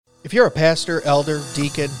If you're a pastor, elder,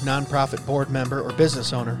 deacon, nonprofit board member, or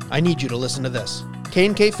business owner, I need you to listen to this.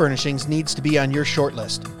 K&K Furnishings needs to be on your short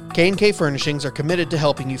list. K&K Furnishings are committed to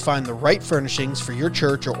helping you find the right furnishings for your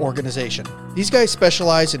church or organization. These guys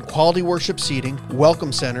specialize in quality worship seating,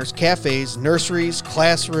 welcome centers, cafes, nurseries,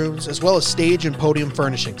 classrooms, as well as stage and podium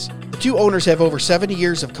furnishings. The two owners have over 70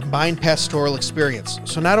 years of combined pastoral experience,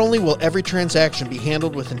 so not only will every transaction be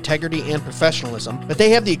handled with integrity and professionalism, but they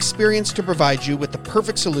have the experience to provide you with the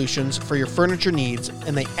perfect solutions for your furniture needs,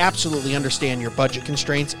 and they absolutely understand your budget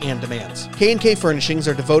constraints and demands. K&K Furnishings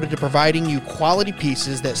are devoted to providing you quality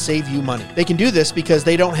pieces that save you money. They can do this because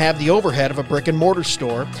they don't have the overhead of a brick and mortar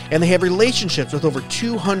store, and they have relationships with over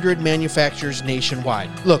 200 manufacturers nationwide.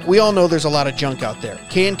 Look, we all know there's a lot of junk out there.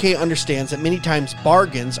 K&K understands that many times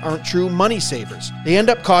bargains aren't true money savers. They end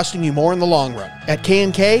up costing you more in the long run. At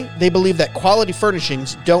K&K, they believe that quality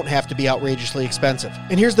furnishings don't have to be outrageously expensive.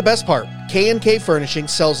 And here's the best part. K&K Furnishing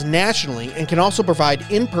sells nationally and can also provide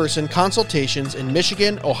in-person consultations in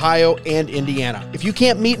Michigan, Ohio, and Indiana. If you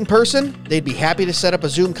can't meet in person, they'd be happy to set up a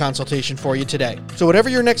Zoom consultation for you today. So whatever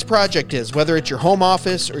your next project is, whether it's your home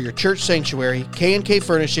office or your church sanctuary, K&K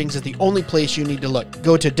Furnishings is the only place you need to look.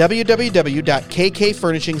 Go to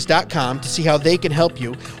www.kkfurnishings.com to see how they can help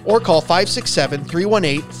you, or call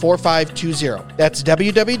 567-318-4520. That's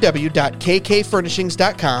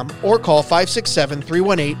www.kkfurnishings.com, or call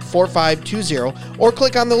 567-318-4520, or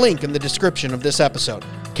click on the link in the description of this episode.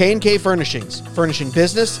 K&K Furnishings, furnishing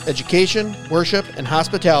business, education, worship, and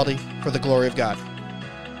hospitality for the glory of God.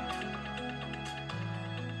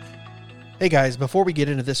 Hey guys, before we get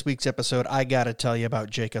into this week's episode, I gotta tell you about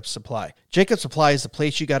Jacob's Supply. Jacob's Supply is the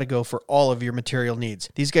place you gotta go for all of your material needs.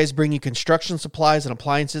 These guys bring you construction supplies and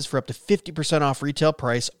appliances for up to 50% off retail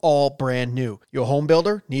price, all brand new. You a home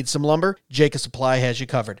builder? Need some lumber? Jacob's Supply has you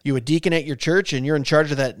covered. You a deacon at your church and you're in charge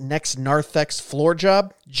of that next narthex floor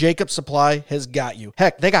job? Jacob's Supply has got you.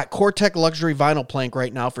 Heck, they got Core-Tech luxury vinyl plank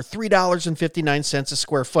right now for $3.59 a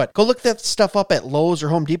square foot. Go look that stuff up at Lowe's or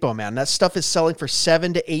Home Depot, man. That stuff is selling for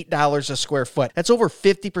 $7 to $8 a square foot. That's over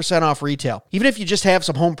 50% off retail. Even if you just have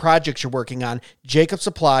some home projects you're working on, Jacob's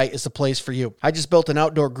Supply is the place for you. I just built an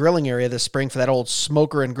outdoor grilling area this spring for that old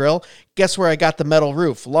smoker and grill. Guess where I got the metal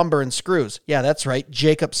roof, lumber, and screws? Yeah, that's right,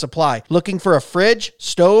 Jacob's Supply. Looking for a fridge,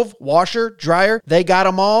 stove, washer, dryer? They got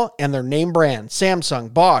them all, and they're name brand.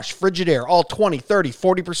 Samsung, Bosch, Frigidaire, all 20, 30,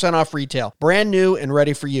 40% off retail. Brand new and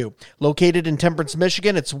ready for you. Located in Temperance,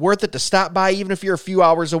 Michigan, it's worth it to stop by even if you're a few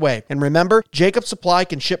hours away. And remember, Jacob's Supply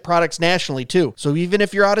can ship products nationally too, so even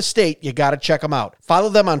if you're out of state, you gotta check them out. Follow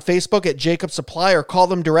them on Facebook at Jacob's Supply or call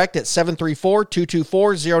them direct at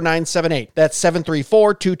 734-224-0978. That's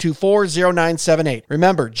 734-224-0978.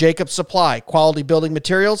 Remember, Jacob's Supply, quality building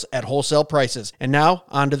materials at wholesale prices. And now,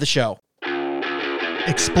 on to the show.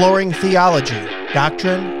 Exploring theology,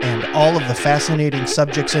 doctrine, and all of the fascinating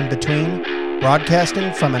subjects in between,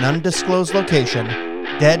 broadcasting from an undisclosed location,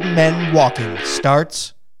 Dead Men Walking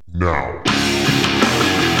starts now.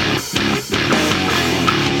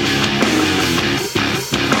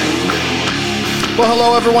 Well,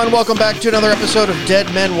 hello, everyone. Welcome back to another episode of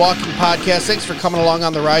Dead Men Walking Podcast. Thanks for coming along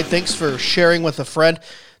on the ride. Thanks for sharing with a friend.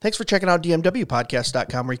 Thanks for checking out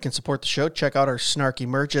dmwpodcast.com, where you can support the show. Check out our snarky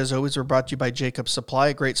merch. As always, we're brought to you by Jacob's Supply,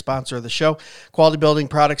 a great sponsor of the show. Quality building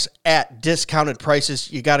products at discounted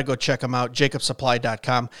prices. You got to go check them out,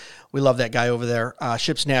 jacobsupply.com. We love that guy over there.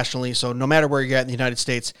 Ships nationally, so no matter where you're at in the United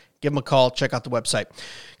States, give him a call. Check out the website.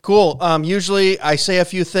 Cool. Usually I say a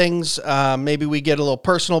few things. Maybe we get a little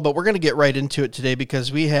personal, but we're going to get right into it today because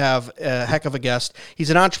we have a heck of a guest. He's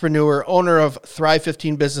an entrepreneur, owner of Thrive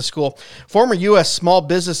 15 Business School, former U.S. Small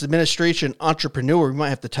Business Administration entrepreneur. We might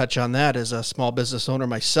have to touch on that as a small business owner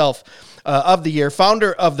myself, of the year,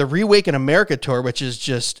 founder of the Reawaken America Tour, which is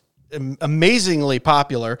just amazingly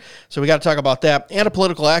popular. So we got to talk about that. And a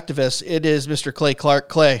political activist. It is Mr. Clay Clark.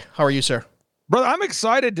 Clay, how are you, sir? Brother, I'm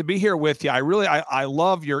excited to be here with you. I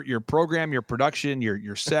love your program, your production,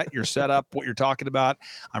 your setup, what you're talking about.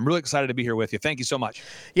 I'm really excited to be here with you. Thank you so much.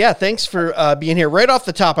 Yeah, thanks for being here. Right off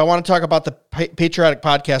the top, I want to talk about the Patriotic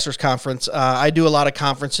Podcasters Conference. I do a lot of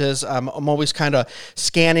conferences. I'm always kind of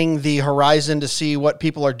scanning the horizon to see what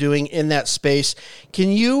people are doing in that space.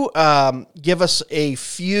 Can you give us a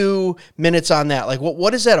few minutes on that? Like,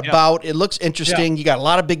 what is that about? It looks interesting. You got a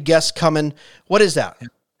lot of big guests coming. What is that?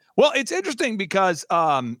 Well, it's interesting because,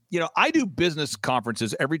 I do business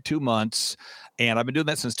conferences every 2 months, and I've been doing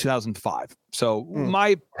that since 2005. So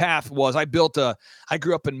my path was I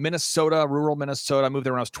grew up in Minnesota, rural Minnesota. I moved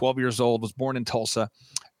there when I was 12 years old, was born in Tulsa.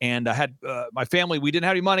 And I had my family, we didn't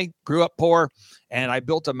have any money, grew up poor. And I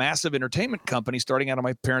built a massive entertainment company starting out of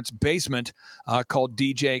my parents' basement called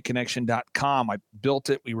DJconnection.com. I built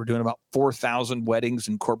it. We were doing about 4,000 weddings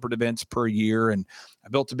and corporate events per year. And I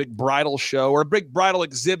built a big bridal show or a big bridal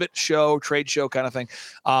exhibit show, trade show kind of thing.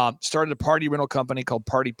 Started a party rental company called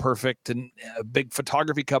Party Perfect and a big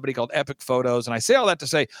photography company called Epic Photos. And I say all that to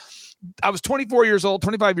say, I was 25 years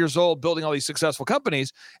old, building all these successful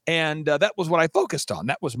companies. And that was what I focused on.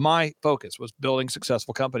 That was my focus, was building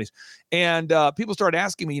successful companies. And people started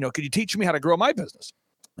asking me, could you teach me how to grow my business?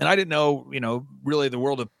 And I didn't know, really the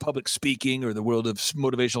world of public speaking or the world of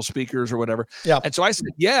motivational speakers or whatever. Yeah. And so I said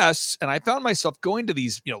yes. And I found myself going to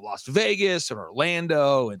these, Las Vegas and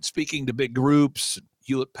Orlando and speaking to big groups,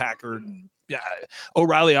 Hewlett Packard, and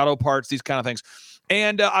O'Reilly Auto Parts, these kind of things.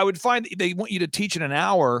 And I would find that they want you to teach in an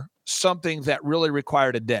hour something that really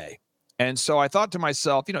required a day. And so I thought to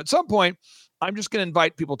myself, at some point, I'm just going to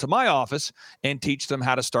invite people to my office and teach them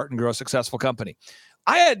how to start and grow a successful company.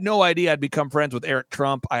 I had no idea I'd become friends with Eric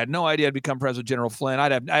Trump. I had no idea I'd become friends with General Flynn. I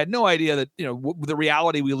had no idea that, the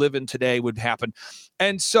reality we live in today would happen.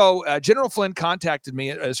 And so General Flynn contacted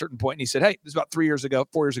me at a certain point and he said, hey, this is about 4 years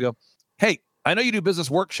ago. Hey, I know you do business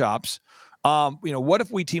workshops. What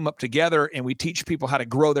if we team up together and we teach people how to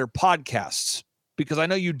grow their podcasts? Because I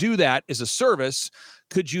know you do that as a service.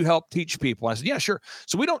 Could you help teach people? I said, yeah, sure.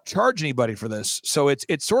 So we don't charge anybody for this. So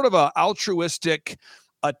it's sort of an altruistic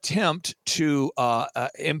attempt to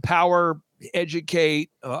empower,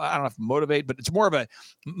 educate, I don't know if motivate, but it's more of a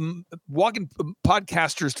walking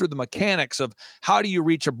podcasters through the mechanics of how do you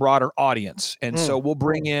reach a broader audience. And so we'll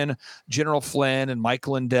bring in General Flynn and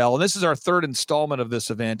Michael Lindell. And this is our third installment of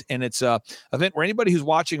this event. And it's a event where anybody who's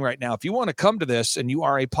watching right now, if you want to come to this and you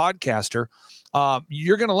are a podcaster,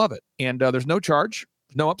 you're going to love it. And there's no charge,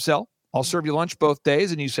 no upsell. I'll serve you lunch both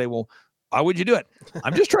days. And you say, well, why would you do it?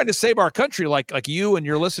 I'm just trying to save our country like you and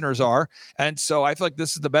your listeners are. And so I feel like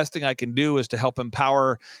this is the best thing I can do is to help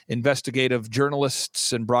empower investigative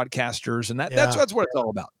journalists and broadcasters. And that's what it's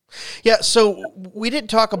all about. Yeah, so we didn't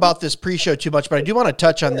talk about this pre-show too much, but I do want to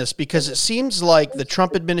touch on this because it seems like the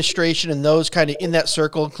Trump administration and those kind of in that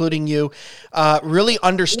circle, including you, really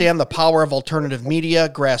understand the power of alternative media,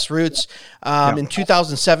 grassroots. In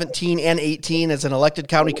 2017 and 18, as an elected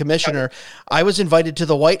county commissioner, I was invited to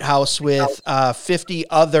the White House with 50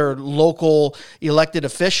 other local elected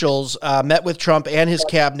officials, met with Trump and his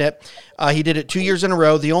cabinet. He did it 2 years in a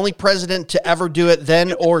row, the only president to ever do it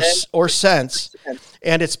then or since.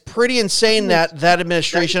 And it's pretty insane that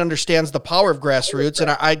administration understands the power of grassroots. And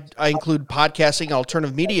I include podcasting and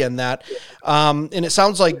alternative media in that. And it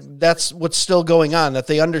sounds like that's what's still going on, that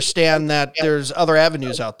they understand that there's other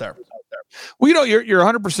avenues out there. Well, you're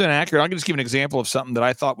 100% accurate. I'm going to just give an example of something that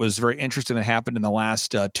I thought was very interesting that happened in the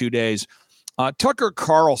last 2 days. Tucker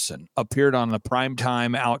Carlson appeared on the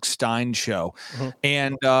primetime Alex Stein show.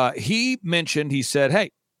 And he said, hey,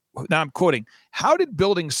 now I'm quoting, how did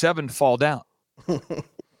Building 7 fall down?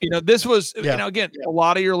 This was, again, a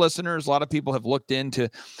lot of your listeners, a lot of people have looked into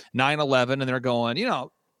 9/11 and they're going,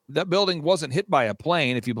 that building wasn't hit by a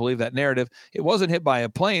plane. If you believe that narrative, it wasn't hit by a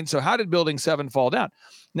plane. So how did Building 7 fall down?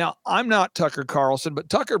 Now, I'm not Tucker Carlson, but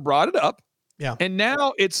Tucker brought it up. Yeah. And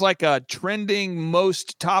now it's like a trending,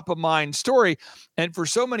 most top of mind story. And for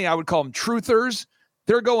so many, I would call them truthers.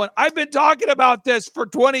 They're going, I've been talking about this for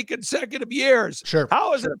 20 consecutive years. Sure.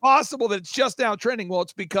 How is it possible that it's just now trending? Well,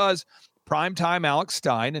 it's because primetime Alex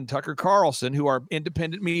Stein and Tucker Carlson, who are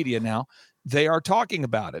independent media now, they are talking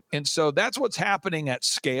about it. And so that's what's happening at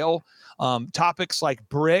scale. Topics like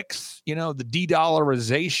BRICS, the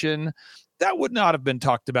de-dollarization, that would not have been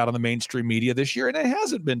talked about on the mainstream media this year. And it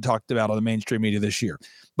hasn't been talked about on the mainstream media this year.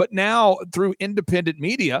 But now through independent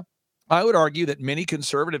media, I would argue that many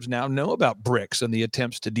conservatives now know about BRICS and the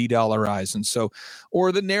attempts to de-dollarize. And so,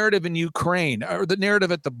 or the narrative in Ukraine or the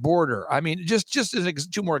narrative at the border. I mean, just as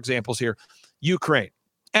two more examples here. Ukraine,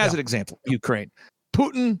 as an example, Ukraine.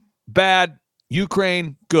 Putin, bad.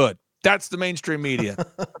 Ukraine, good. That's the mainstream media.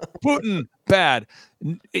 Putin, bad.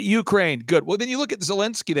 Ukraine, good. Well, then you look at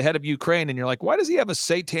Zelensky, the head of Ukraine, and you're like, why does he have a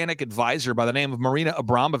satanic advisor by the name of Marina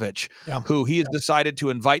Abramovich, who he has decided to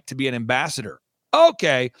invite to be an ambassador?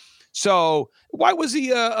 Okay. So why was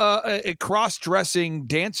he a cross-dressing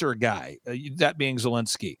dancer guy, that being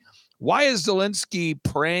Zelensky? Why is Zelensky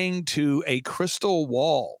praying to a crystal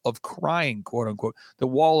wall of crying, quote unquote, the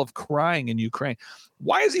wall of crying in Ukraine?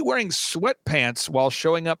 Why is he wearing sweatpants while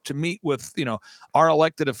showing up to meet with, our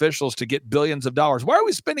elected officials to get billions of dollars? Why are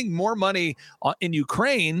we spending more money in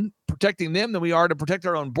Ukraine protecting them than we are to protect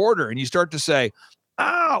our own border? And you start to say,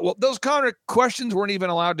 well, those kind of questions weren't even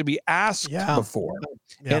allowed to be asked before.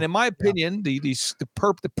 Yeah. And in my opinion,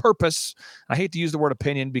 the purpose, I hate to use the word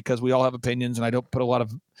opinion because we all have opinions and I don't put a lot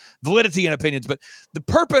of validity in opinions, but the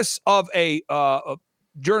purpose of a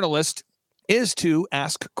journalist is to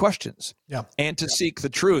ask questions and to seek the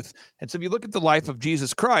truth. And so if you look at the life of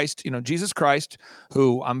Jesus Christ, Jesus Christ,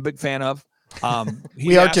 who I'm a big fan of,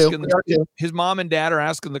 we are too. His mom and dad are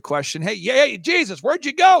asking the question, hey, Jesus, where'd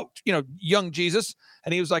you go? Young Jesus.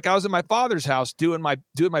 And he was like, I was in my father's house doing my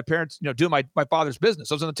parents, doing my father's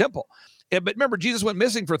business. I was in the temple. But remember, Jesus went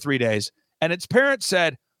missing for 3 days and its parents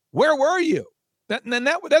said, where were you?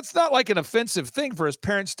 That's not like an offensive thing for his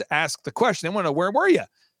parents to ask the question. They want to know, where were you?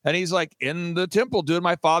 And he's like, in the temple doing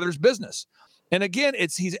my father's business. And again,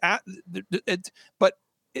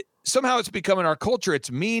 somehow it's become in our culture, it's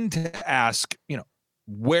mean to ask,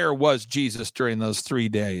 where was Jesus during those 3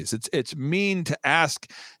 days? It's mean to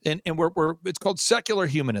ask, and it's called secular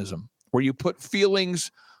humanism, where you put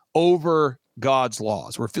feelings over God's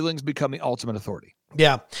laws, where feelings become the ultimate authority.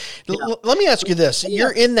 Yeah. Let me ask you this.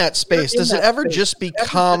 You're in that space. Does it ever just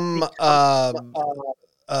become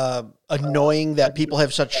annoying that people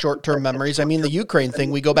have such short-term memories? I mean, the Ukraine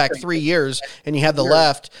thing, we go back 3 years and you had the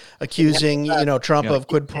left accusing, Trump of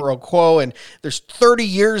quid pro quo. And there's 30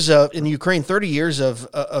 years in Ukraine, 30 years of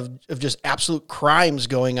just absolute crimes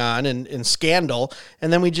going on and scandal.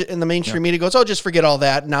 And then in the mainstream media goes, oh, just forget all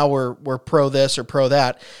that. Now we're pro this or pro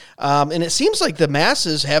that. And it seems like the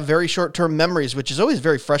masses have very short-term memories, which is always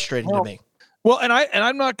very frustrating to me. Well, and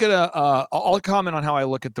I'm not going to, I'll comment on how I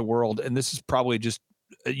look at the world. And this is probably just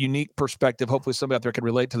a unique perspective. Hopefully somebody out there can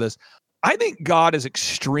relate to this. I think God is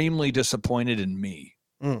extremely disappointed in me.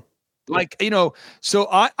 So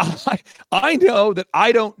I know that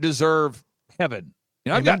I don't deserve heaven.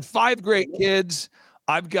 I've got 5 great kids.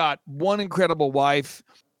 I've got one incredible wife.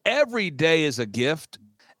 Every day is a gift.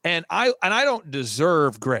 And I don't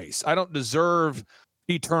deserve grace. I don't deserve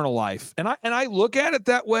eternal life. And I look at it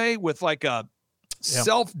that way with like a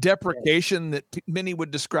self-deprecation that many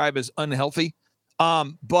would describe as unhealthy.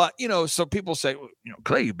 But so people say,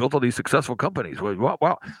 Clay, you built all these successful companies.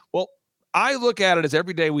 Wow. Well, I look at it as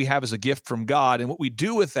every day we have as a gift from God, and what we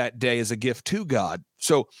do with that day is a gift to God.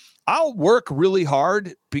 So I'll work really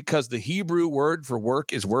hard because the Hebrew word for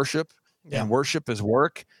work is worship, and worship is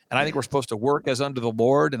work. And I think we're supposed to work as unto the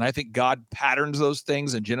Lord. And I think God patterns those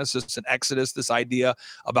things in Genesis and Exodus, this idea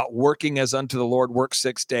about working as unto the Lord, work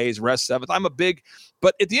 6 days, rest 7th.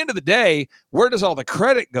 But at the end of the day, where does all the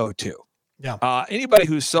credit go to? Yeah. Anybody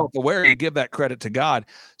who's self-aware, you give that credit to God.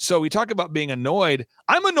 So we talk about being annoyed.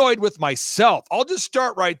 I'm annoyed with myself. I'll just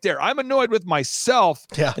start right there. I'm annoyed with myself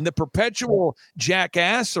and the perpetual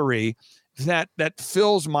jackassery that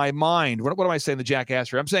fills my mind. What am I saying? The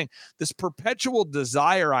jackassery. I'm saying this perpetual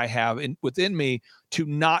desire I have within me to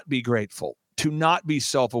not be grateful, to not be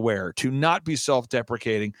self-aware, to not be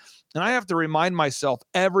self-deprecating. And I have to remind myself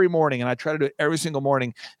every morning, and I try to do it every single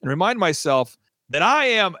morning, and remind myself that I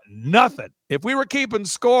am nothing. If we were keeping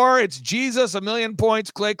score, it's Jesus, 1,000,000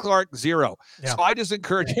 points, Clay Clark, 0. Yeah. So I just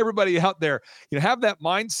encourage everybody out there, have that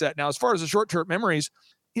mindset. Now, as far as the short-term memories,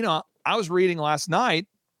 I was reading last night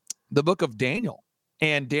the book of Daniel.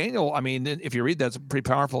 And Daniel, if you read that, it's pretty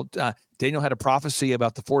powerful. Daniel had a prophecy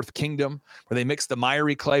about the 4th kingdom where they mix the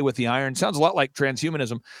miry clay with the iron. Sounds a lot like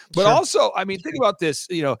transhumanism. But also, think about this.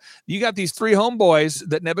 You got these 3 homeboys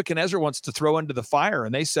that Nebuchadnezzar wants to throw into the fire.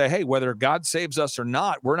 And they say, hey, whether God saves us or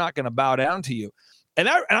not, we're not going to bow down to you. And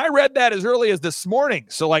I read that as early as this morning.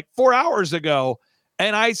 So like 4 hours ago.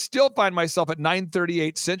 And I still find myself at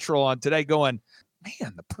 9:38 Central on today going,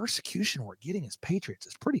 man, the persecution we're getting as patriots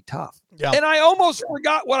is pretty tough. Yeah. And I almost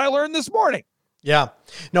forgot what I learned this morning. Yeah,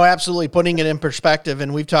 no, absolutely. Putting it in perspective.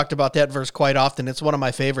 And we've talked about that verse quite often. It's one of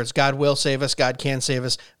my favorites. God will save us. God can save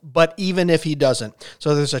us. But even if he doesn't,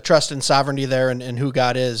 so there's a trust and sovereignty there and who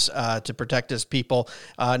God is to protect his people,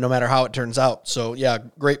 no matter how it turns out. So yeah,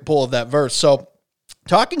 great pull of that verse. So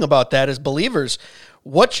talking about that as believers,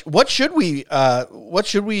 what should we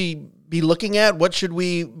be looking at? What should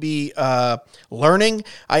we be learning?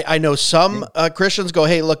 I know some Christians go,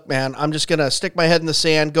 hey, look, man, I'm just going to stick my head in the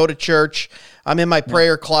sand, go to church. I'm in my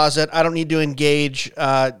prayer closet. I don't need to engage.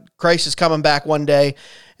 Christ is coming back one day.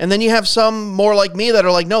 And then you have some more like me that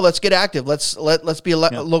are like, no, let's get active. Let's be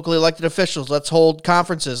locally elected officials. Let's hold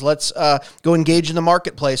conferences. Let's go engage in the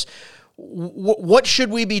marketplace. what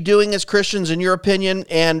should we be doing as Christians, in your opinion,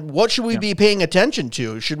 and what should we be paying attention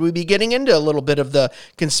to? Should we be getting into a little bit of the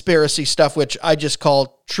conspiracy stuff, which I just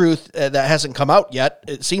call truth that hasn't come out yet,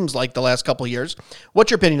 it seems like the last couple of years?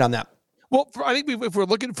 What's your opinion on that? Well, I think if we're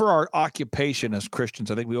looking for our occupation as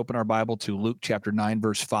Christians, I think we open our Bible to Luke chapter 9,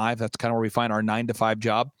 verse 5. That's kind of where we find our 9 to 5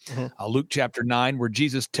 job. Luke chapter 9, where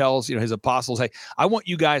Jesus tells his apostles, hey, I want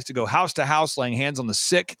you guys to go house to house, laying hands on the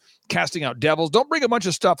sick, casting out devils. Don't bring a bunch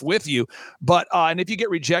of stuff with you, but and if you get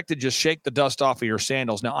rejected, just shake the dust off of your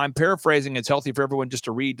sandals. Now, I'm paraphrasing. It's healthy for everyone just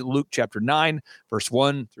to read Luke chapter 9, verse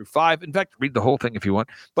 1 through 5. In fact, read the whole thing if you want,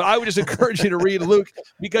 but I would just encourage you to read Luke,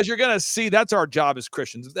 because you're going to see that's our job as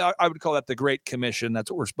Christians. I would call that the Great Commission.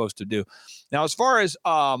 That's what we're supposed to do. Now, as far as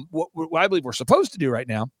what I believe we're supposed to do right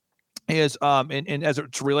now is, and as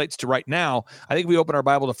it relates to right now, I think we open our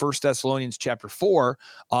Bible to 1 Thessalonians chapter 4.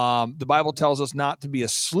 The Bible tells us not to be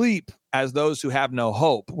asleep as those who have no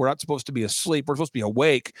hope. We're not supposed to be asleep. We're supposed to be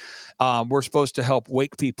awake. We're supposed to help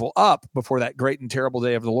wake people up before that great and terrible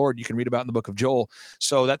day of the Lord you can read about in the book of Joel.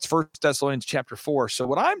 So that's 1 Thessalonians chapter 4. So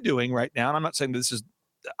what I'm doing right now, and I'm not saying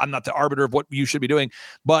I'm not the arbiter of what you should be doing,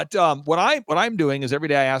 but what I'm doing is every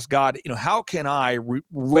day I ask God, how can I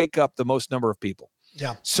wake up the most number of people?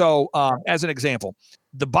 Yeah. So as an example,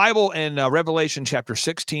 the Bible in Revelation chapter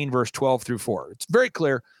 16, verse 12 through 4, it's very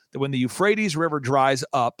clear that when the Euphrates River dries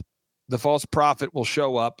up, the false prophet will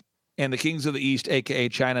show up and the kings of the East, aka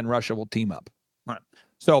China and Russia, will team up. All right.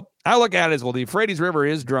 So I look at it as, well, the Euphrates River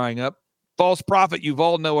is drying up. False prophet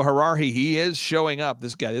Yuval Noah Harari, he is showing up.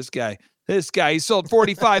 This guy, he sold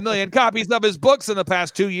 45 million copies of his books in the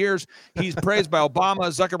past 2 years. He's praised by Obama,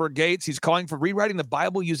 Zuckerberg, Gates. He's calling for rewriting the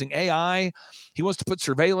Bible using AI. He wants to put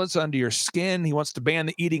surveillance under your skin. He wants to ban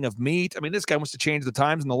the eating of meat. I mean, this guy wants to change the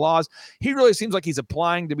times and the laws. He really seems like he's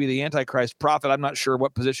applying to be the Antichrist prophet. I'm not sure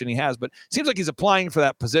what position he has, but it seems like he's applying for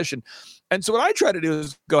that position. And so what I try to do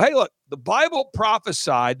is go, hey, look, the Bible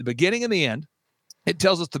prophesied the beginning and the end. It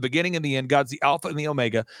tells us the beginning and the end. God's the Alpha and the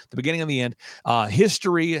Omega, the beginning and the end.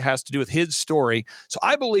 History has to do with his story. So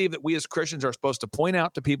I believe that we as Christians are supposed to point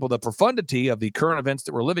out to people the profundity of the current events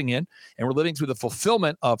that we're living in. And we're living through the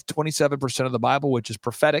fulfillment of 27% of the Bible, which is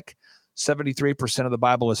prophetic. 73% of the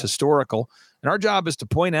Bible is historical. And our job is to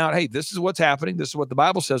point out, hey, this is what's happening. This is what the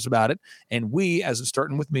Bible says about it. And we, as it's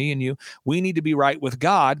starting with me and you, we need to be right with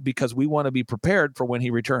God because we want to be prepared for when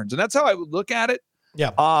he returns. And that's how I would look at it.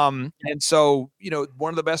 Yeah. And so,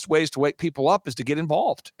 one of the best ways to wake people up is to get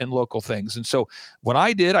involved in local things. And so what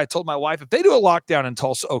I did, I told my wife, if they do a lockdown in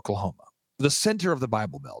Tulsa, Oklahoma, the center of the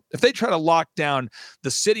Bible Belt, if they try to lock down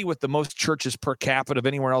the city with the most churches per capita of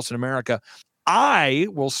anywhere else in America, I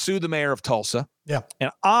will sue the mayor of Tulsa. Yeah.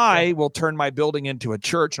 And I will turn my building into a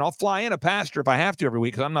church, and I'll fly in a pastor if I have to every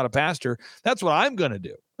week because I'm not a pastor. That's what I'm going to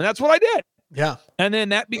do. And that's what I did. Yeah. And then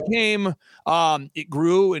that became, it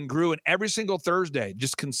grew and grew. And every single Thursday,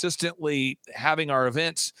 just consistently having our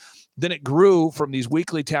events, then it grew from these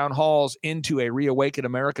weekly town halls into a Reawaken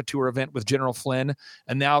America tour event with General Flynn.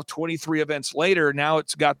 And now 23 events later, now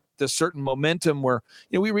it's got this certain momentum where,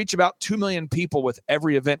 we reach about 2 million people with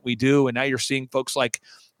every event we do. And now you're seeing folks like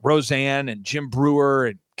Roseanne and Jim Brewer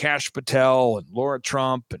and Kash Patel and Laura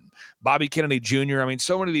Trump and Bobby Kennedy Jr. I mean,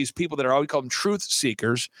 so many of these people that are, we call them truth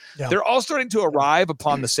seekers. Yeah. They're all starting to arrive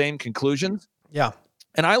upon the same conclusions. Yeah.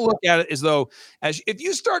 And I look at it as though, if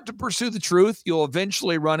you start to pursue the truth, you'll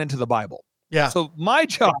eventually run into the Bible. Yeah. So my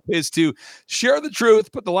job is to share the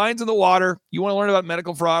truth, put the lines in the water. You want to learn about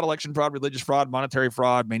medical fraud, election fraud, religious fraud, monetary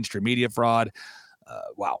fraud, mainstream media fraud.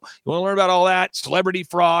 Wow. You want to learn about all that? Celebrity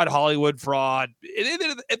fraud, Hollywood fraud.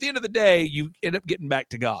 At the end of the day, you end up getting back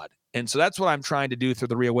to God. And so that's what I'm trying to do through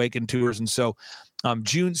the Reawaken tours. And so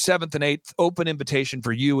June 7th and 8th, open invitation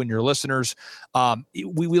for you and your listeners.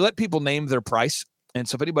 We let people name their price. And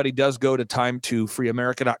so if anybody does go to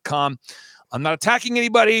timetofreeamerica.com, I'm not attacking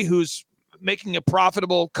anybody who's making a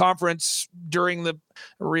profitable conference during the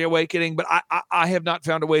reawakening, but I have not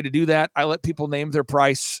found a way to do that. I let people name their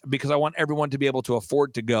price because I want everyone to be able to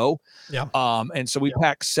afford to go. Yeah. And so we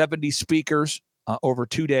pack 70 speakers over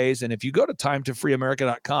 2 days. And if you go to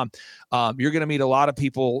timetofreeamerica.com, you're going to meet a lot of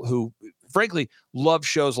people who, frankly, love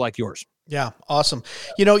shows like yours. Yeah. Awesome.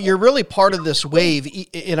 You're really part of this wave.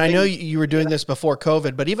 And I know you were doing this before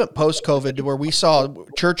COVID, but even post-COVID where we saw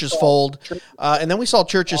churches fold and then we saw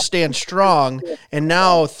churches stand strong. And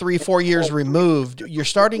now 3-4 years removed, you're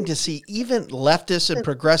starting to see even leftists and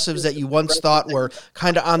progressives that you once thought were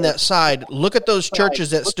kind of on that side. Look at those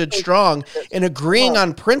churches that stood strong and agreeing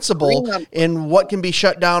on principle in what can be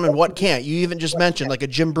shut down and what can't. You even just mentioned like a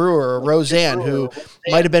Jim Brewer or Roseanne who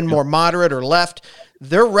might have been more moderate or left.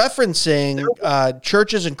 they're referencing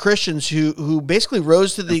churches and Christians who basically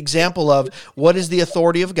rose to the example of what is the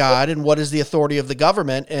authority of God and what is the authority of the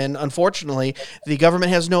government. And unfortunately, the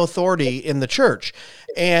government has no authority in the church.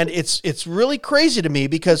 And it's really crazy to me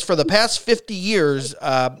because for the past 50 years,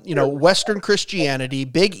 Western Christianity,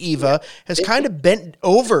 Big Eva, has kind of bent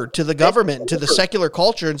over to the government and to the secular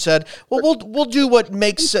culture and said, well, we'll do what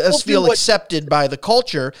makes us feel accepted by the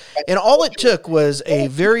culture. And all it took was a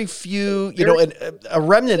very few, a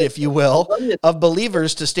remnant, if you will, of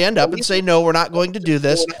believers to stand up and say, no, we're not going to do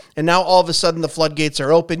this. And now all of a sudden the floodgates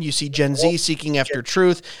are open. You see Gen Z seeking after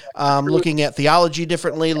truth, looking at theology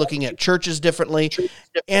differently, looking at churches differently.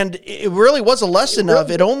 And it really was a lesson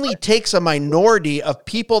of it only takes a minority of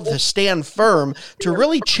people to stand firm to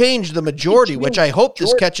really change the majority, which I hope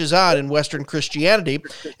this catches on in Western Christianity.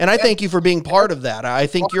 And I thank you for being part of that. I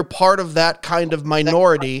think you're part of that kind of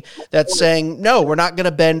minority that's saying, no, we're not going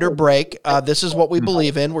to bend or break. This is what we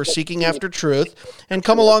believe in. We're seeking after truth. And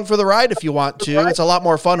come along for the ride if you want to. It's a lot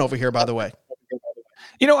more fun over here, by the way.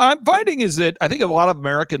 I'm finding is that I think a lot of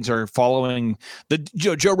Americans are following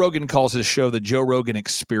Joe Rogan calls his show the Joe Rogan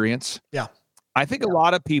Experience. Yeah. I think a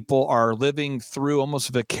lot of people are living through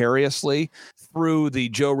almost vicariously through the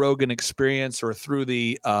Joe Rogan Experience or through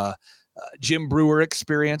the Jim Brewer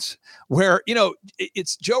Experience, where,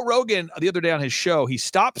 it's Joe Rogan the other day on his show. He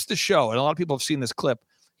stops the show, and a lot of people have seen this clip.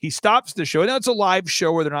 He stops the show. I know it's a live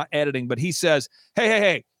show where they're not editing, but he says,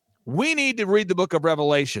 hey, we need to read the book of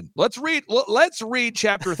Revelation. Let's read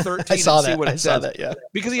chapter 13 and see what it says. I saw that, yeah.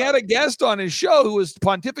 Because he had a guest on his show who was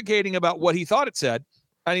pontificating about what he thought it said.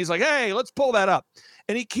 And he's like, hey, let's pull that up.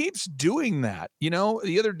 And he keeps doing that.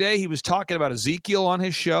 The other day he was talking about Ezekiel on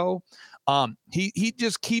his show. He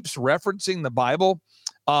just keeps referencing the Bible.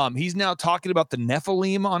 He's now talking about the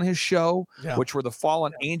Nephilim on his show, which were the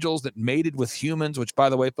fallen angels that mated with humans, which, by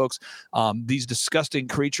the way, folks, these disgusting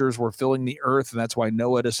creatures were filling the earth, and that's why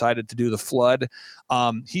Noah decided to do the flood.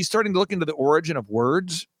 He's starting to look into the origin of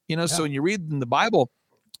words, so when you read in the Bible,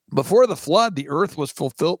 before the flood, the earth was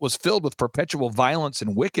filled with perpetual violence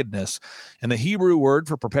and wickedness. And the Hebrew word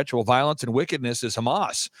for perpetual violence and wickedness is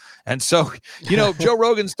Hamas. And so, Joe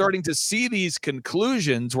Rogan's starting to see these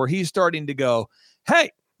conclusions where he's starting to go, hey,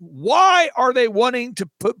 why are they wanting to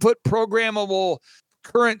put programmable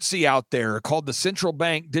currency out there called the central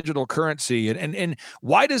bank digital currency? And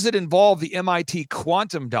why does it involve the MIT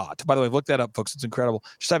quantum dot? By the way, look that up, folks. It's incredible.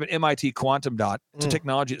 Just type an MIT quantum dot. It's a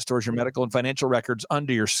technology that stores your medical and financial records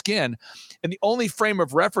under your skin. And the only frame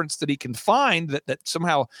of reference that he can find that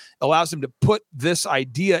somehow allows him to put this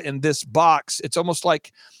idea in this box, it's almost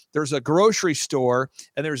like there's a grocery store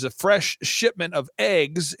and there's a fresh shipment of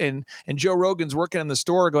eggs, and Joe Rogan's working in the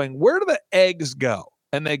store going, where do the eggs go?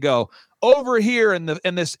 And they go, over here in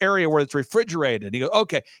this area where it's refrigerated. He goes,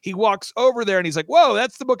 okay. He walks over there and he's like, whoa,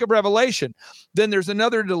 that's the book of Revelation. Then there's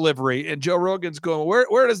another delivery and Joe Rogan's going,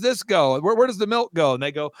 where does this go? Where does the milk go? And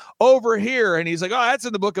they go over here. And he's like, oh, that's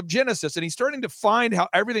in the book of Genesis. And he's starting to find how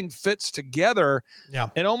everything fits together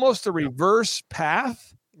in almost a reverse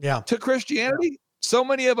path to Christianity. So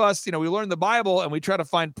many of us, we learn the Bible and we try to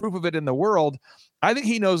find proof of it in the world. I think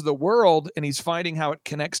he knows the world and he's finding how it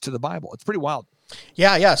connects to the Bible. It's pretty wild.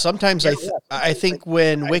 Yeah. Sometimes I think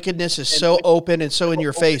when wickedness is so open and so in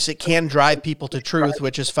your face, it can drive people to truth,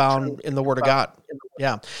 which is found in the Word of God.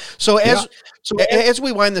 Yeah. So as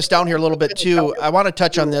we wind this down here a little bit too, I want to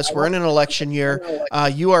touch on this. We're in an election year.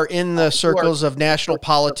 You are in the circles of national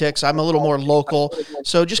politics. I'm a little more local.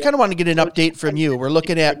 So just kind of want to get an update from you. We're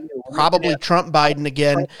looking at probably Trump Biden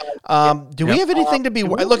again. Do we have anything to be,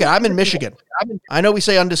 look, I'm in Michigan. I know we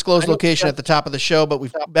say undisclosed location at the top of the show, but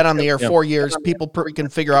we've been on the air 4 years. People can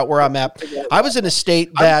figure out where I'm at. I was in a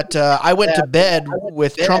state that I went to bed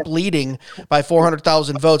with Trump leading by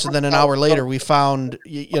 400,000 votes. And then an hour later we found,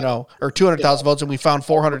 or 200,000 votes and we found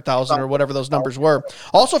 400,000 or whatever those numbers were.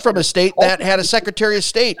 Also from a state that had a Secretary of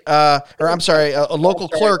State, a local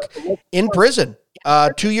clerk in prison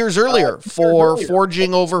 2 years earlier for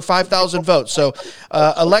forging over 5,000 votes. So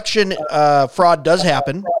election fraud does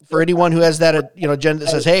happen. For anyone who has that agenda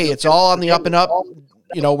that says, hey, it's all on the up and up,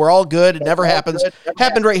 we're all good, it never happens.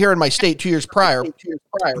 Happened right here in my state 2 years prior.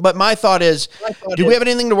 But my thought is, do we have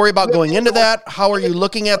anything to worry about going into that? How are you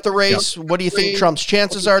looking at the race? What do you think Trump's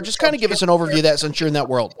chances are? Just kind of give us an overview of that since you're in that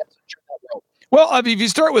world. Well, if you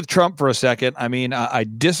start with Trump for a second, I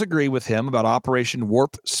disagree with him about Operation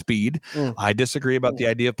Warp Speed. I disagree about the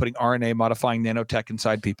idea of putting RNA modifying nanotech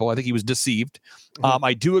inside people. I think he was deceived.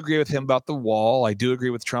 I do agree with him about the wall. I do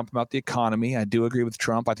agree with Trump about the economy. I do agree with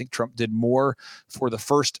Trump. I think Trump did more for the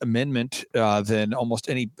First Amendment than almost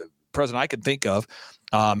any president I can think of.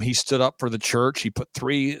 He stood up for the church. He put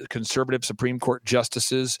 3 conservative Supreme Court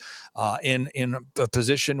justices in a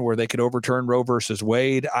position where they could overturn Roe versus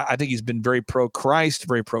Wade. I think he's been very pro-Christ,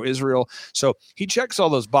 very pro-Israel. So he checks all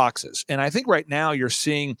those boxes. And I think right now you're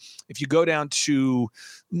seeing, if you go down to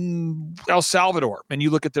El Salvador and you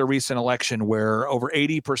look at their recent election where over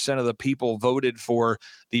 80% of the people voted for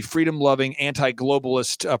the freedom-loving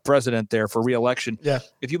anti-globalist president there for re-election. Yeah.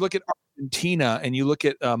 If you look at Argentina and you look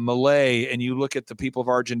at Malay and you look at the people of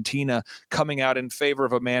Argentina coming out in favor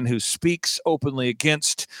of a man who speaks openly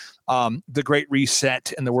against the Great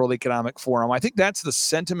Reset and the World Economic Forum. I think that's the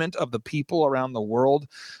sentiment of the people around the world.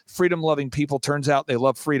 Freedom-loving people, turns out they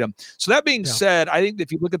love freedom. So that being said, I think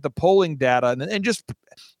if you look at the polling data, and just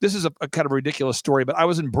this is a kind of ridiculous story, but I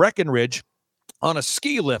was in Breckenridge on a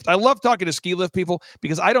ski lift. I love talking to ski lift people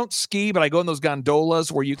because I don't ski, but I go in those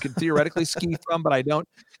gondolas where you can theoretically ski from, but I don't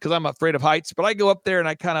because I'm afraid of heights. But I go up there and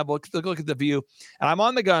I kind of look at the view, and I'm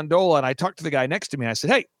on the gondola and I talk to the guy next to me. And I said,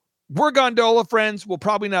 "Hey, we're gondola friends. We'll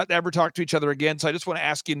probably not ever talk to each other again. So I just want to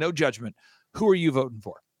ask you, no judgment. Who are you voting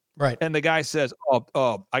for?" Right. And the guy says,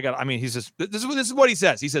 he says, this is what he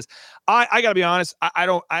says. He says, I gotta be honest. I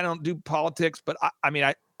don't do politics, but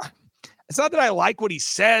it's not that I like what he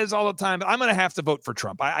says all the time, but I'm going to have to vote for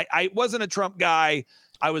Trump. I wasn't a Trump guy.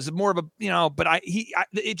 I was more of a, but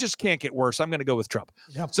it just can't get worse. I'm going to go with Trump.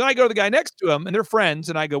 Yep. So I go to the guy next to him and they're friends.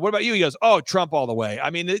 And I go, "What about you?" He goes, "Oh, Trump all the way." I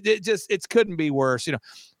mean, it couldn't be worse.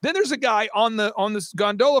 Then there's a guy on this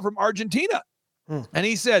gondola from Argentina. And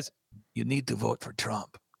he says, "You need to vote for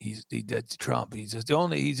Trump. That's Trump. You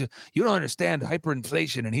don't understand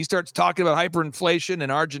hyperinflation." And he starts talking about hyperinflation in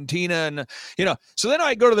Argentina. And, so then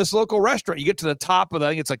I go to this local restaurant. You get to the top of I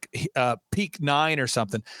think it's like Peak 9 or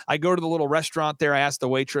something. I go to the little restaurant there. I ask the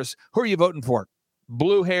waitress, "Who are you voting for?"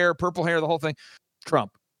 Blue hair, purple hair, the whole thing.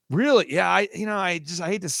 Trump. Really? Yeah. I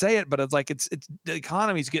hate to say it, but it's like, it's the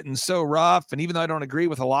economy's getting so rough. And even though I don't agree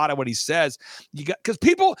with a lot of what he says, because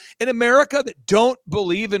people in America that don't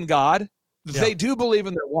believe in God, they do believe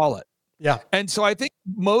in their wallet. Yeah. And so I think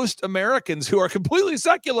most Americans who are completely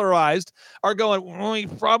secularized are going, "Well, we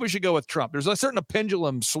probably should go with Trump." There's a certain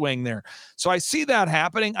pendulum swing there. So I see that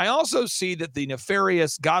happening. I also see that the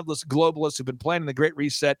nefarious, godless globalists who've been planning the Great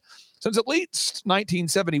Reset since at least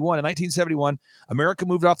 1971. In 1971, America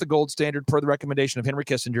moved off the gold standard per the recommendation of Henry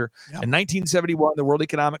Kissinger. Yep. In 1971, the World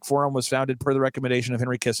Economic Forum was founded per the recommendation of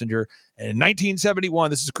Henry Kissinger. And in 1971,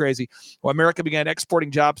 this is crazy, America began exporting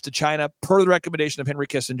jobs to China per the recommendation of Henry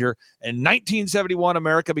Kissinger. In 1971,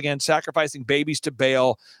 America began sacrificing babies to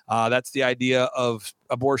Baal. That's the idea of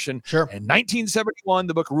abortion. Sure. In 1971,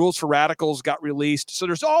 the book Rules for Radicals got released. So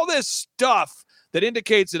there's all this stuff that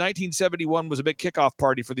indicates that 1971 was a big kickoff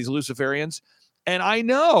party for these Luciferians. And I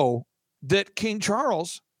know that King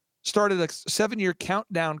Charles started a 7-year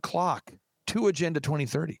countdown clock to Agenda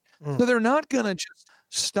 2030. So they're not going to just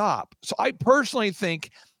stop. So I personally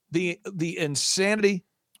think the insanity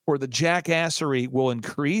or the jackassery will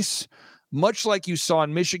increase, much like you saw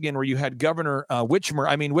in Michigan where you had Governor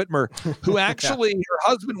Whitmer, who actually, her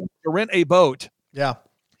husband went to rent a boat. Yeah.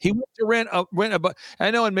 He went to rent a boat. I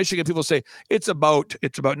know in Michigan people say it's a boat.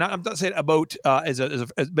 It's about not. I'm not saying a boat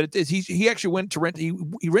but he actually went to rent. He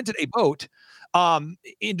rented a boat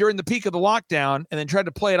during the peak of the lockdown, and then tried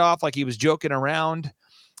to play it off like he was joking around.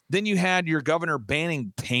 Then you had your governor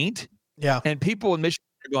banning paint. Yeah, and people in Michigan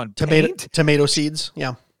are going tomato seeds.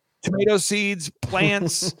 Yeah, tomato seeds,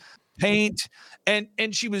 plants, paint, and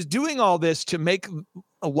she was doing all this to make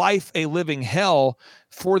life a living hell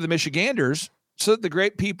for the Michiganders, so that the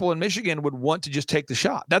great people in Michigan would want to just take the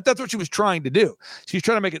shot. That's what she was trying to do. She was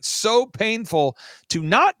trying to make it so painful to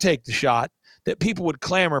not take the shot that people would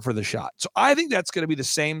clamor for the shot. So I think that's going to be the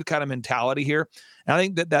same kind of mentality here. And I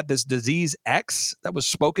think that this disease X that was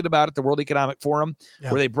spoken about at the World Economic Forum,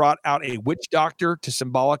 where they brought out a witch doctor to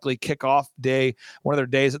symbolically kick off one of their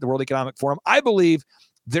days at the World Economic Forum, I believe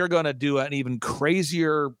they're going to do an even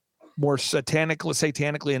crazier, more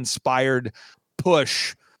satanically inspired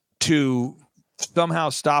push to somehow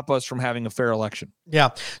stop us from having a fair election. Yeah.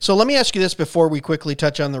 So let me ask you this before we quickly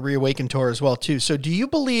touch on the Reawaken tour as well, too. So do you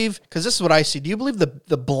believe, because this is what I see, do you believe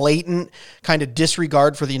the blatant kind of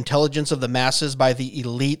disregard for the intelligence of the masses by the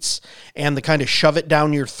elites and the kind of shove it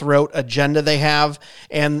down your throat agenda they have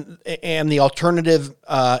and the alternative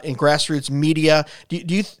and grassroots media,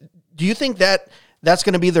 do you think that that's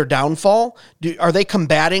going to be their downfall? Are they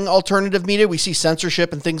combating alternative media? We see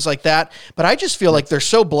censorship and things like that, but I just feel like they're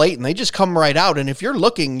so blatant. They just come right out. And if you're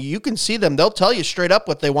looking, you can see them. They'll tell you straight up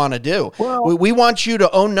what they want to do. Well, we want you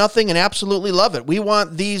to own nothing and absolutely love it. We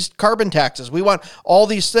want these carbon taxes. We want all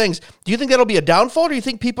these things. Do you think that'll be a downfall? Or do you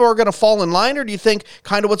think people are going to fall in line? Or do you think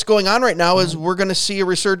kind of what's going on right now is we're going to see a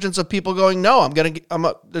resurgence of people going, no,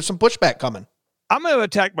 there's some pushback coming? I'm going to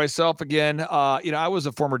attack myself again. I was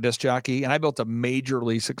a former disc jockey and I built a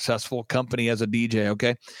majorly successful company as a DJ.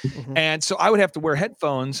 Okay. Mm-hmm. And so I would have to wear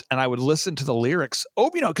headphones and I would listen to the lyrics.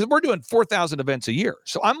 Cause we're doing 4,000 events a year.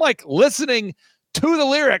 So I'm like listening to the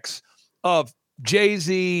lyrics of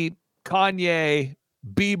Jay-Z, Kanye,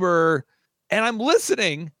 Bieber, and I'm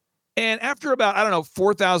listening. And after about,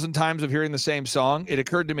 4,000 times of hearing the same song, it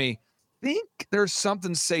occurred to me, I think there's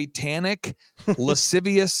something satanic,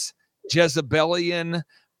 lascivious, Jezebelian,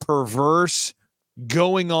 perverse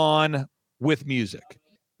going on with music.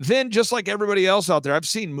 Then just like everybody else out there, I've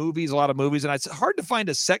seen a lot of movies, and it's hard to find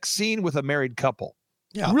a sex scene with a married couple.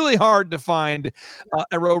 Yeah. Really hard to find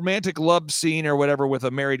a romantic love scene or whatever with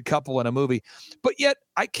a married couple in a movie. But yet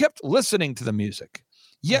I kept listening to the music.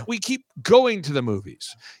 Yet we keep going to the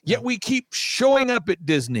movies. Yet we keep showing up at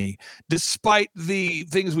Disney despite the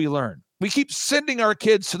things we learn. We keep sending our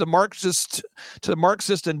kids to the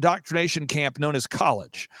Marxist indoctrination camp known as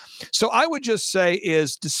college. So I would just say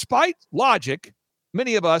is, despite logic,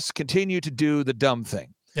 many of us continue to do the dumb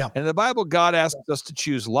thing. Yeah. And in the Bible, God asks us to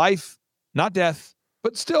choose life, not death,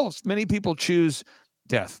 but still many people choose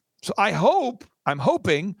death. So I'm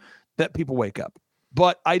hoping that people wake up.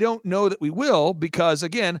 But I don't know that we will because,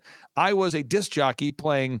 again, I was a disc jockey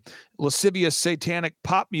playing lascivious satanic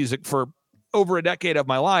pop music for over a decade of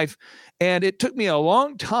my life. And it took me a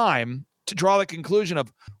long time to draw the conclusion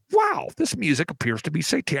of, wow, this music appears to be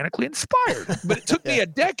satanically inspired. But it took me a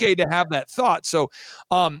decade to have that thought. So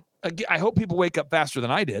I hope people wake up faster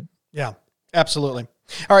than I did. Yeah, absolutely.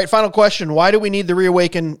 All right, final question. Why do we need the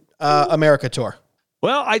Reawaken America tour?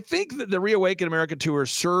 Well, I think that the Reawaken America tour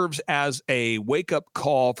serves as a wake-up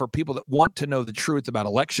call for people that want to know the truth about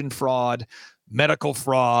election fraud, medical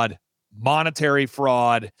fraud, monetary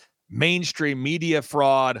fraud, mainstream media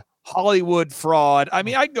fraud, Hollywood fraud. I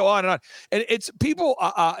mean, I can go on and on. And it's people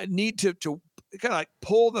need to kind of like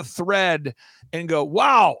pull the thread and go,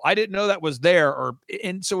 wow, I didn't know that was there.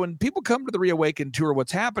 And so when people come to the Reawaken tour,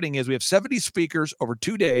 what's happening is we have 70 speakers over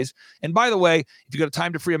 2 days. And by the way, if you go to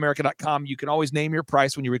timetofreeamerica.com, you can always name your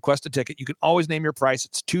price when you request a ticket. You can always name your price.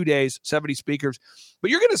 It's 2 days, 70 speakers. But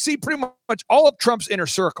you're going to see pretty much all of Trump's inner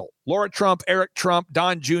circle. Laura Trump, Eric Trump,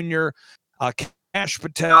 Don Jr., Ash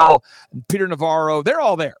Patel, Peter Navarro, they're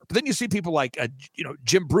all there. But then you see people like,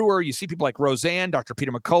 Jim Brewer, you see people like Roseanne, Dr.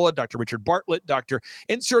 Peter McCullough, Dr. Richard Bartlett,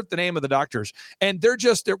 insert the name of the doctors. And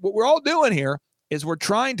what we're all doing here is we're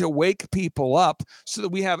trying to wake people up so that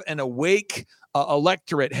we have an awake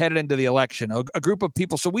electorate headed into the election, a group of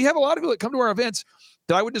people. So we have a lot of people that come to our events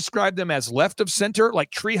that I would describe them as left of center,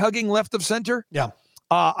 like tree hugging left of center. Yeah.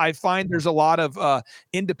 I find there's a lot of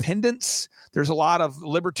independents. There's a lot of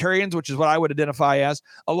libertarians, which is what I would identify as.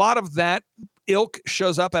 A lot of that ilk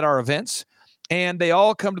shows up at our events, and they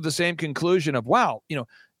all come to the same conclusion of, wow,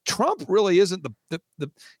 Trump really isn't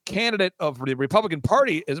the candidate of the Republican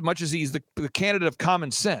Party as much as he's the candidate of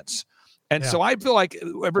common sense. And so I feel like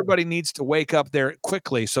everybody needs to wake up there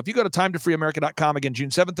quickly. So if you go to timetofreeamerica.com, again, June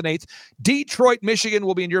 7th and 8th, Detroit, Michigan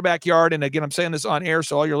will be in your backyard. And again, I'm saying this on air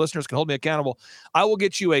so all your listeners can hold me accountable. I will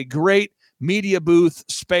get you a great media booth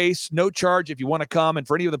space, no charge if you want to come. And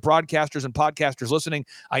for any of the broadcasters and podcasters listening,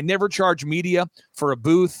 I never charge media for a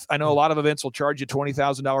booth. I know a lot of events will charge you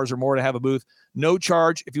 $20,000 or more to have a booth. No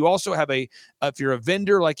charge. If you also have if you're a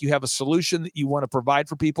vendor, like you have a solution that you want to provide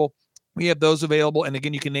for people, we have those available. And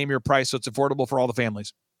again, you can name your price so it's affordable for all the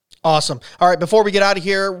families. Awesome. All right. Before we get out of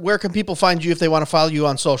here, where can people find you if they want to follow you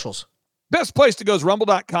on socials? Best place to go is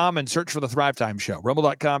rumble.com and search for the Thrive Time Show.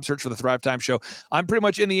 Rumble.com, search for the Thrive Time Show. I'm pretty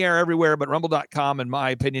much in the air everywhere, but rumble.com, in my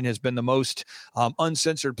opinion, has been the most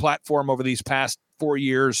uncensored platform over these past 4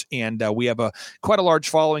 years. And we have quite a large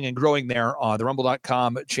following and growing there on the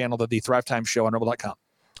rumble.com channel, the Thrive Time Show on rumble.com.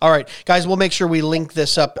 All right, guys, we'll make sure we link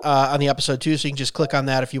this up on the episode too, so you can just click on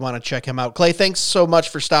that if you want to check him out. Clay, thanks so much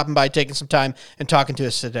for stopping by, taking some time, and talking to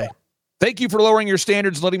us today. Thank you for lowering your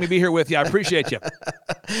standards and letting me be here with you. I appreciate you.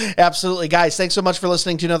 Absolutely. Guys, thanks so much for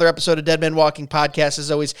listening to another episode of Dead Men Walking Podcast. As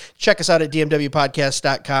always, check us out at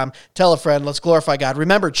dmwpodcast.com. Tell a friend. Let's glorify God.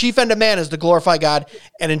 Remember, chief end of man is to glorify God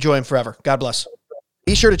and enjoy him forever. God bless.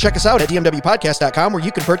 Be sure to check us out at dmwpodcast.com, where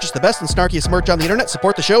you can purchase the best and snarkiest merch on the internet,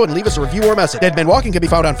 support the show, and leave us a review or message. Dead Men Walking can be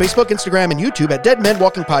found on Facebook, Instagram, and YouTube at Dead Men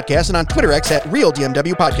Walking Podcast, and on Twitter X at Real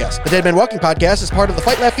DMW Podcast. The Dead Men Walking Podcast is part of the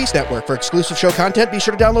Fight Laugh Feast Network. For exclusive show content, be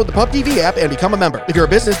sure to download the PubTV app and become a member. If you're a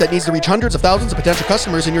business that needs to reach hundreds of thousands of potential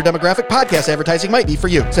customers in your demographic, podcast advertising might be for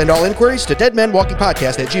you. Send all inquiries to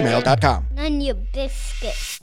deadmenwalkingpodcast@gmail.com. None your biscuits.